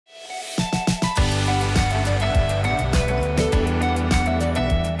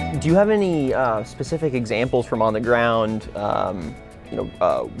Do you have any specific examples from on the ground,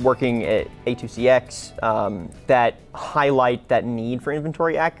 working at A2CX that highlight that need for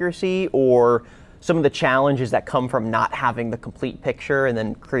inventory accuracy, or some of the challenges that come from not having the complete picture and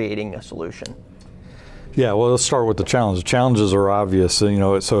then creating a solution? Yeah, well, let's start with the challenge. The challenges are obvious.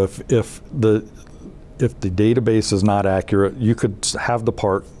 So if the database is not accurate, you could have the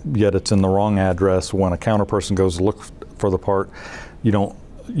part, yet it's in the wrong address. When a counter person goes to look for the part, you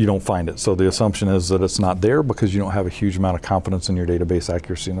don't find it. So the assumption is that it's not there because you don't have a huge amount of confidence in your database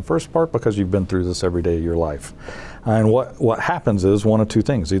accuracy in the first part, because you've been through this every day of your life. And what happens is one of two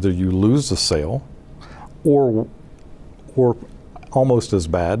things: either you lose the sale, or almost as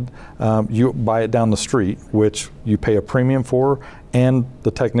bad, you buy it down the street, which you pay a premium for, and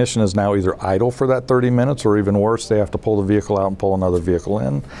the technician is now either idle for that 30 minutes, or even worse, they have to pull the vehicle out and pull another vehicle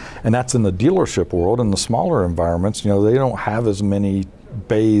in. And that's in the dealership world. In the smaller environments, they don't have as many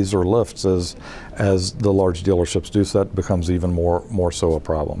bays or lifts as the large dealerships do, so that becomes even more so a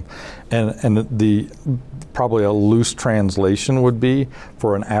problem. And probably a loose translation would be,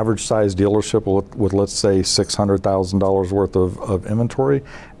 for an average size dealership with let's say $600,000 worth of inventory,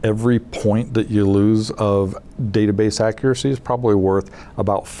 every point that you lose of database accuracy is probably worth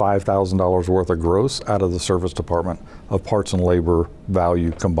about $5,000 worth of gross out of the service department of parts and labor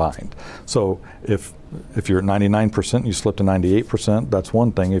value combined. So if you're at 99% and you slip to 98%, that's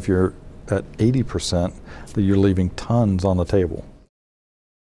one thing. If you're at 80%, that you're leaving tons on the table.